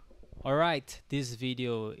Alright, this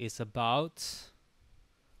video is about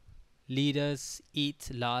Leaders Eat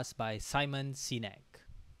Last by Simon Sinek.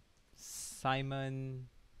 Simon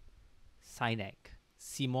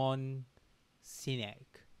Simon Sinek.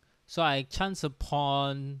 So I chanced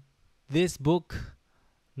upon this book,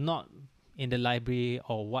 not in the library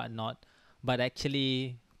or whatnot, but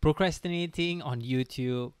actually procrastinating on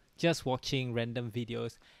YouTube, just watching random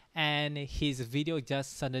videos, and his video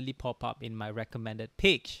just suddenly pop up in my recommended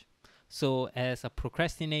page. So as a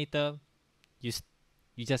procrastinator, you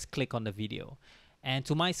you just click on the video, and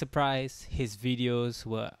to my surprise, his videos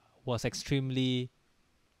was extremely,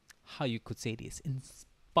 how you could say this,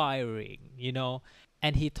 inspiring,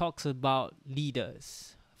 and he talks about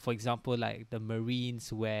leaders, for example, like the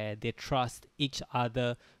Marines, where they trust each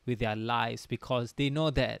other with their lives because they know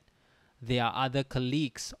that their other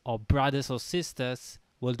colleagues or brothers or sisters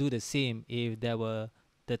will do the same if there were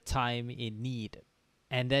the time in need.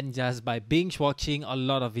 And then just by binge watching a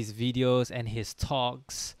lot of his videos and his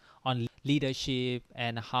talks on leadership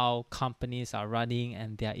and how companies are running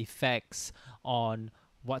and their effects on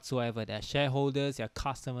whatsoever their shareholders, their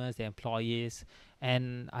customers, their employees,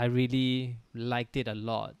 and I really liked it a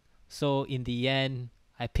lot. So in the end,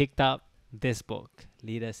 I picked up this book,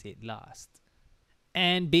 Leaders Eat Last.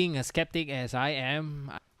 And being a skeptic as I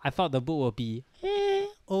am, I thought the book would be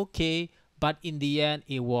okay, but in the end,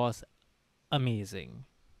 it was amazing.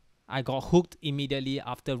 I got hooked immediately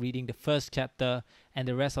after reading the first chapter, and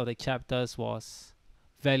the rest of the chapters was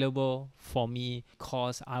valuable for me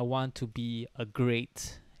because I want to be a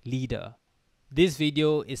great leader. This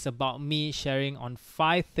video is about me sharing on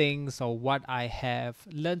 5 things of what I have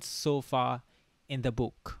learned so far in the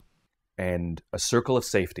book. And a circle of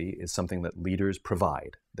safety is something that leaders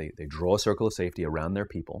provide. They draw a circle of safety around their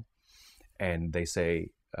people, and they say,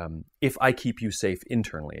 if I keep you safe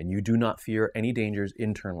internally and you do not fear any dangers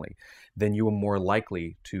internally, then you are more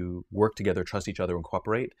likely to work together, trust each other, and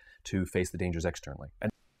cooperate to face the dangers externally.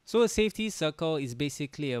 So a safety circle is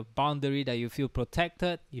basically a boundary that you feel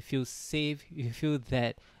protected, you feel safe, you feel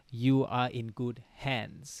that you are in good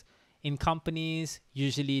hands. In companies,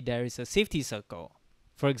 usually there is a safety circle.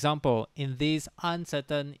 For example, in this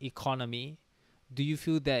uncertain economy, do you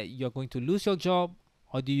feel that you're going to lose your job,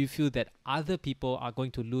 or do you feel that other people are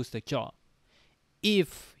going to lose the job?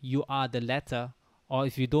 If you are the latter, or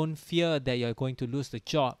if you don't fear that you're going to lose the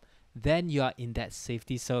job, then you are in that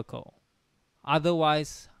safety circle.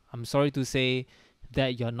 Otherwise, I'm sorry to say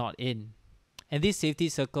that you're not in. And this safety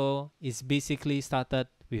circle is basically started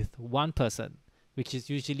with one person, which is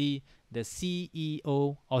usually the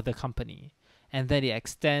CEO of the company. And then it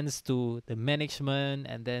extends to the management,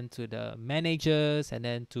 and then to the managers, and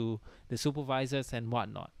then to the supervisors and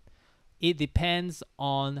whatnot. It depends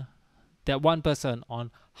on that one person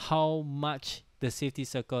on how much the safety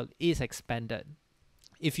circle is expanded.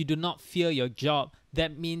 If you do not fear your job,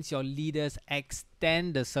 that means your leaders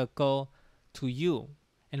extend the circle to you.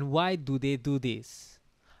 And why do they do this?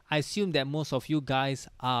 I assume that most of you guys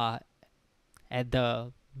are at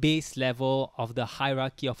the base level of the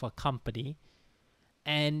hierarchy of a company,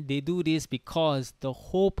 and they do this because the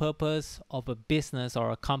whole purpose of a business or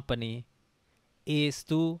a company is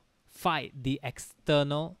to fight the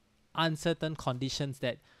external uncertain conditions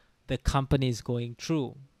that the company is going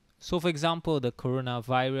through. So for example, the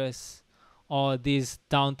coronavirus or this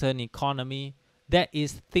downturn economy, that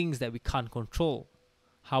is things that we can't control.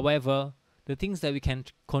 However, the things that we can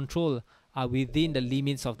control are within the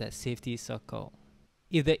limits of that safety circle.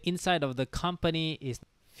 If the inside of the company is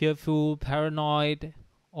fearful, paranoid,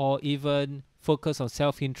 or even focused on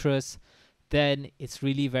self-interest, then it's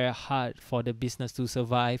really very hard for the business to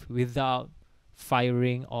survive without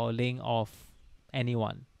firing or laying off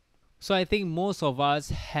anyone. So I think most of us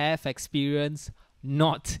have experience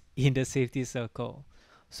not in the safety circle.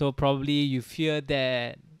 So probably you fear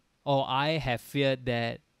that, or I have feared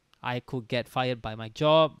that I could get fired by my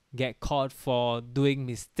job, get caught for doing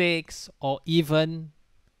mistakes, or even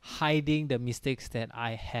hiding the mistakes that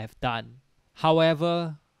I have done.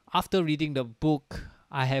 However, after reading the book,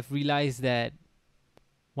 I have realized that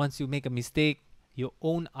once you make a mistake, you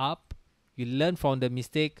own up, you learn from the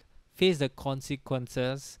mistake, face the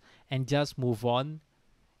consequences, and just move on.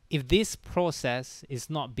 If this process is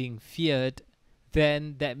not being feared,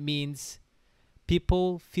 then that means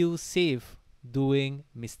people feel safe doing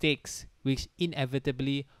mistakes, which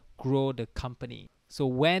inevitably grow the company. So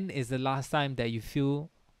when is the last time that you feel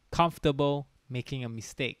comfortable making a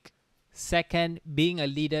mistake? Second, being a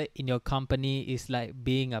leader in your company is like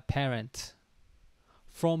being a parent.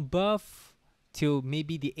 From birth till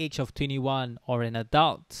maybe the age of 21 or an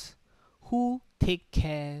adult, who take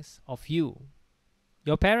care of you?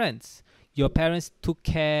 Your parents. Your parents took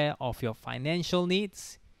care of your financial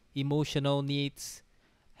needs, emotional needs,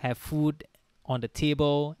 have food on the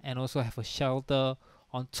table, and also have a shelter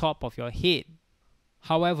on top of your head.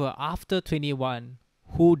 However, after 21,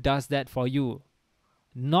 who does that for you?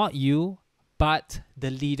 Not you, but the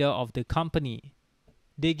leader of the company.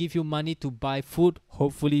 They give you money to buy food.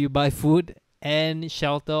 Hopefully, you buy food and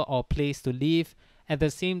shelter or place to live. At the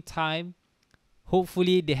same time,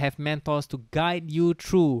 hopefully, they have mentors to guide you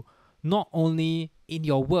through not only in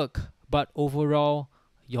your work, but overall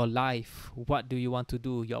your life. What do you want to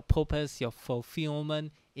do? Your purpose, your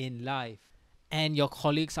fulfillment in life. And your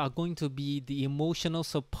colleagues are going to be the emotional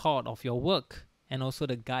support of your work and also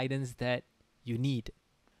the guidance that you need.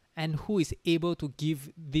 And who is able to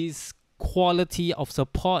give this quality of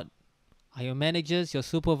support are your managers, your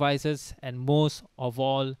supervisors, and most of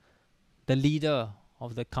all, the leader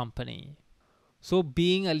of the company. So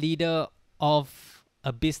being a leader of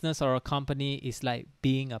a business or a company is like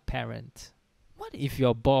being a parent. What if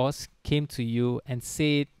your boss came to you and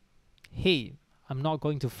said, hey, I'm not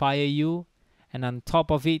going to fire you, and on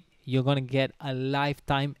top of it, you're going to get a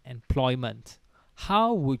lifetime employment?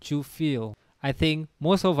 How would you feel? I think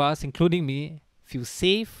most of us, including me, feel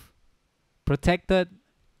safe, protected,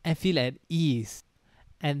 and feel at ease.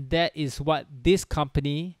 And that is what this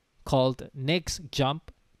company called Next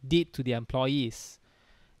Jump did to the employees.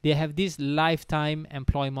 They have this lifetime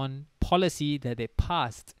employment policy that they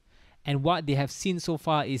passed. And what they have seen so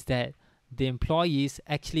far is that the employees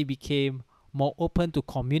actually became more open to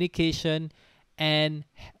communication and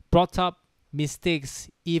brought up mistakes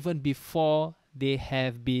even before they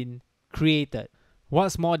have been created.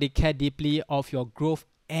 What's more, they care deeply of your growth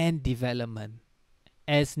and development.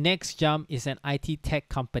 As Next Jump is an IT tech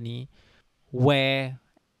company where,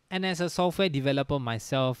 and as a software developer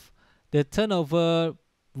myself, the turnover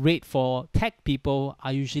rate for tech people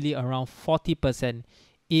are usually around 40%,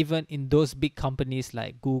 even in those big companies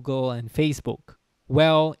like Google and Facebook.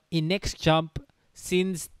 Well, in Next Jump,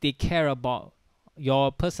 since they care about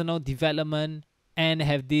your personal development and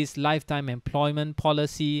have this lifetime employment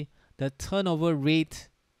policy, the turnover rate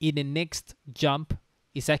in the Next Jump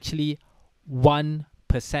is actually 1%.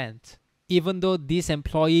 Even though these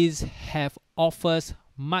employees have offers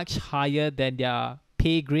much higher than their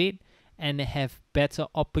pay grade and have better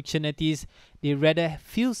opportunities, they rather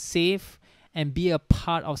feel safe and be a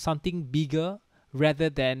part of something bigger rather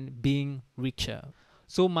than being richer.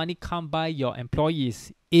 So money can't buy your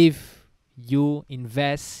employees if you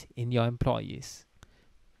invest in your employees.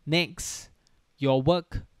 Next, your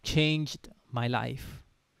work changed my life.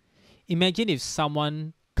 Imagine if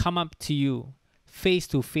someone come up to you face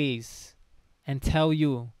to face and tell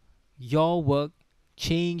you, your work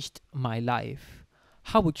changed my life.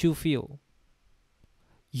 How would you feel?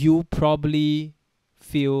 You probably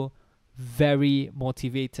feel very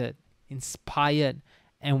motivated, inspired,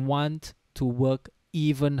 and want to work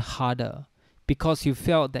even harder because you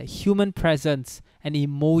felt that human presence and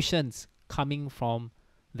emotions coming from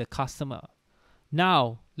the customer.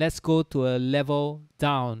 Now, let's go to a level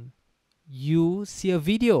down. You see a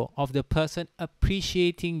video of the person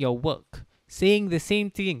appreciating your work, saying the same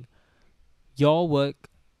thing. Your work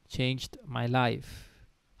changed my life.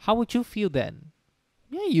 How would you feel then?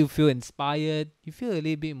 Yeah, you feel inspired, you feel a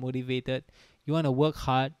little bit motivated, you want to work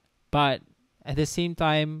hard, but at the same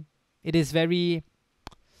time, it is very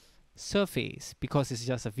surface because it's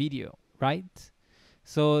just a video, right?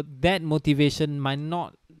 So that motivation might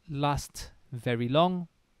not last very long.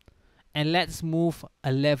 And let's move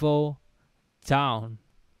a level down.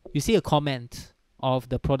 You see a comment of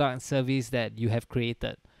the product and service that you have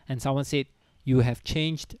created, and someone said, you have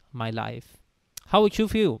changed my life. How would you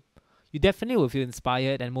feel? You definitely will feel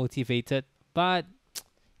inspired and motivated, but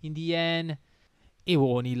in the end, it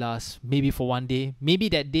will only last maybe for one day. Maybe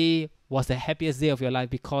that day was the happiest day of your life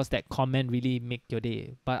because that comment really made your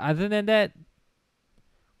day. But other than that,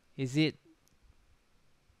 is it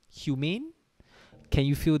humane? Can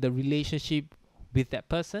you feel the relationship with that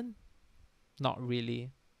person? Not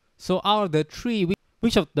really. So out of the three,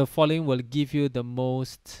 which of the following will give you the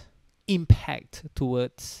most impact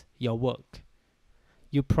towards your work?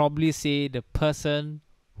 You probably say the person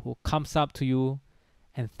who comes up to you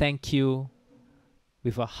and thank you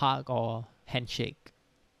with a hug or handshake.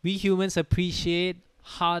 We humans appreciate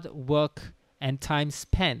hard work and time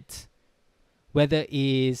spent, whether it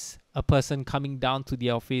is a person coming down to the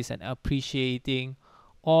office and appreciating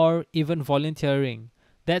or even volunteering.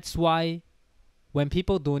 That's why when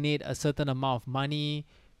people donate a certain amount of money,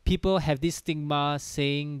 people have this stigma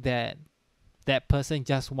saying that that person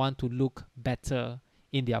just want to look better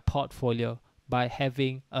in their portfolio. by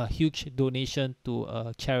having a huge donation to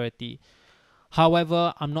a charity.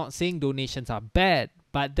 However, I'm not saying donations are bad,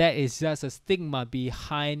 but there is just a stigma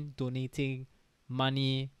behind donating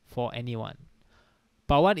money for anyone.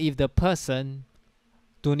 But what if the person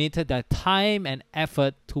donated their time and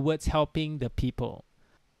effort towards helping the people?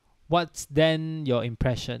 What's then your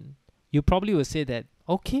impression? You probably will say that,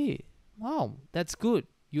 okay, wow, that's good.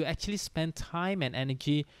 You actually spend time and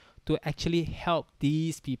energy to actually help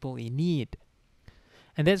these people in need.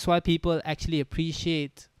 And that's why people actually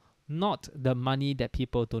appreciate not the money that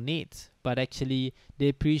people donate, but actually they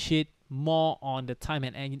appreciate more on the time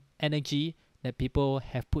and energy that people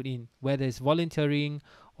have put in, whether it's volunteering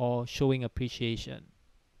or showing appreciation.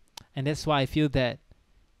 And that's why I feel that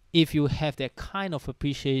if you have that kind of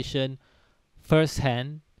appreciation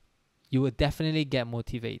firsthand, you will definitely get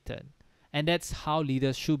motivated. And that's how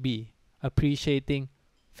leaders should be, appreciating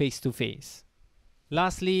face to face.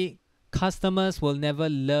 Lastly, customers will never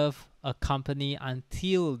love a company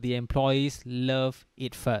until the employees love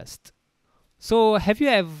it first. So, have you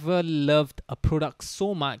ever loved a product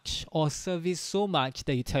so much or service so much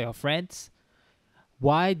that you tell your friends?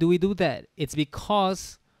 Why do we do that? It's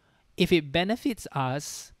because if it benefits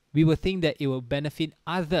us, we will think that it will benefit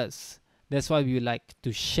others. That's why we like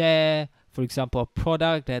to share, for example, a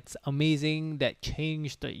product that's amazing, that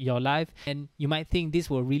changed your life. And you might think this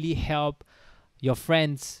will really help your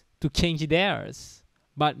friends to change theirs.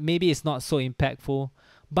 But maybe it's not so impactful.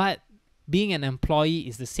 But being an employee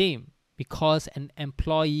is the same, because an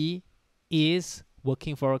employee is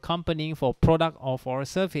working for a company, for a product or for a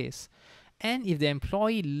service. And if the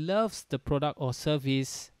employee loves the product or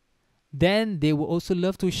service, then they will also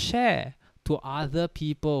love to share to other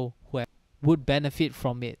people who would benefit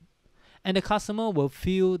from it. And the customer will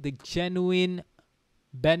feel the genuine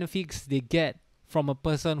benefits they get from a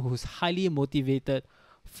person who's highly motivated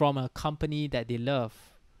from a company that they love.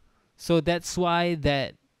 So that's why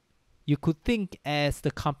that you could think as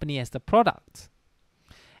the company as the product.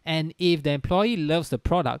 And if the employee loves the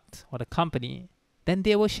product or the company, then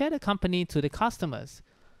they will share the company to the customers.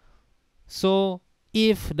 So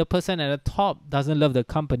if the person at the top doesn't love the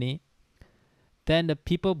company, then the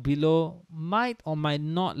people below might or might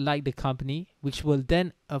not like the company, which will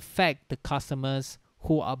then affect the customers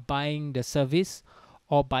who are buying the service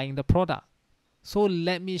or buying the product. So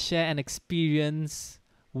let me share an experience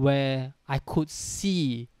where I could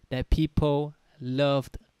see that people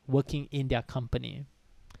loved working in their company.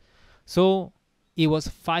 So it was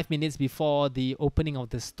 5 minutes before the opening of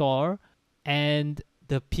the store, and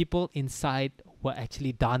the people inside were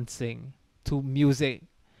actually dancing to music,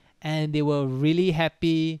 and they were really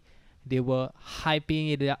happy. They were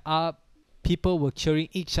hyping it up. People were cheering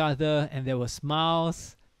each other, and there were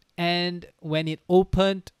smiles. And when it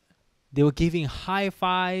opened, they were giving high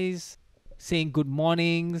fives, saying good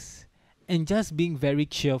mornings, and just being very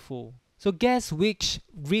cheerful. So guess which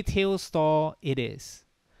retail store it is?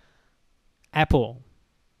 Apple.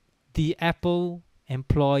 The Apple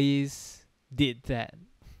employees did that.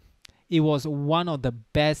 It was one of the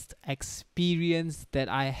best experience that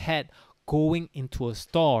I had going into a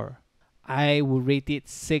store. I would rate it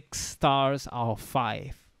 6 stars out of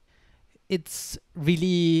 5. It's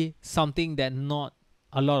really something that not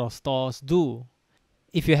a lot of stores do.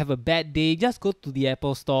 If you have a bad day, just go to the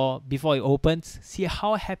Apple store before it opens, see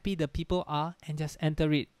how happy the people are, and just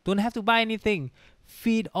enter it. Don't have to buy anything.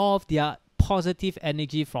 Feed off their positive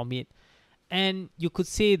energy from it. And you could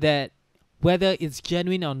say that whether it's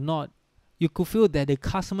genuine or not, you could feel that the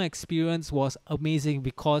customer experience was amazing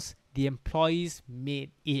because the employees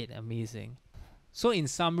made it amazing. So in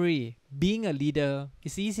summary, being a leader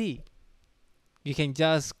is easy. You can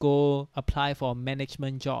just go apply for a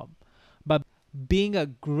management job. But being a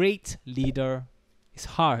great leader is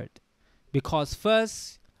hard, because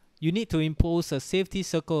first, you need to impose a safety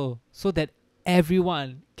circle so that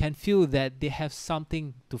everyone can feel that they have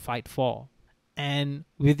something to fight for. And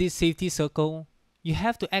with this safety circle, you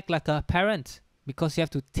have to act like a parent, because you have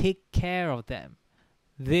to take care of them.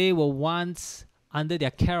 They were once under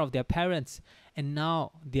the care of their parents, and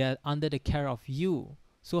now they are under the care of you.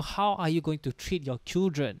 So how are you going to treat your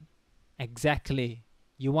children? Exactly.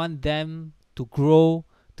 You want them to grow,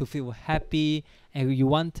 to feel happy, and you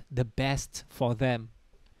want the best for them.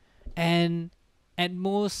 And at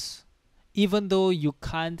most, even though you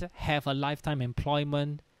can't have a lifetime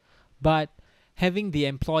employment, but having the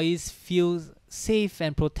employees feel safe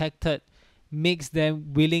and protected makes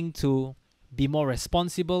them willing to be more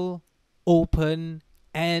responsible, open,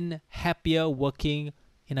 and happier working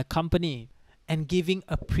in a company, and giving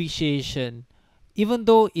appreciation. Even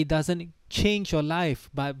though it doesn't change your life,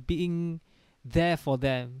 but being there for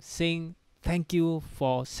them, saying Thank you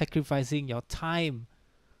for sacrificing your time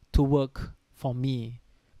to work for me.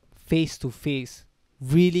 Face to face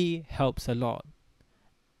really helps a lot.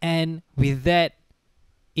 And with that,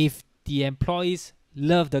 if the employees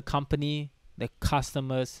love the company, the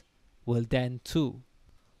customers will then too.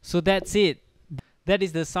 So that's it. That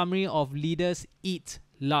is the summary of Leaders Eat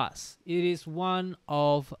Last. It is one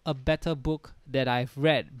of a better book that I've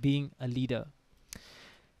read, being a leader.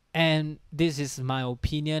 And this is my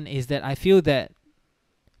opinion, is that I feel that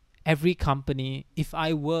every company, if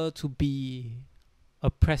I were to be a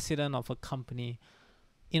president of a company,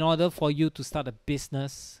 in order for you to start a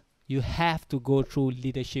business, you have to go through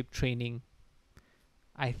leadership training.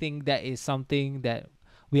 I think that is something that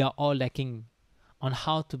we are all lacking on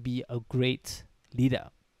how to be a great leader.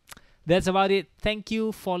 That's about it. Thank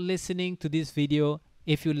you for listening to this video.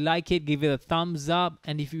 If you like it, give it a thumbs up.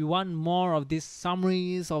 And if you want more of these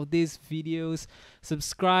summaries of these videos,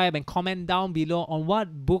 subscribe and comment down below on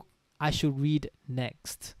what book I should read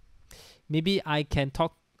next. Maybe I can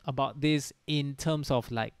talk about this in terms of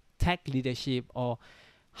like tech leadership or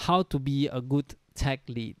how to be a good tech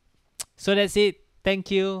lead. So that's it. Thank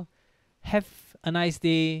you. Have a nice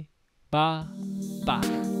day. Bye.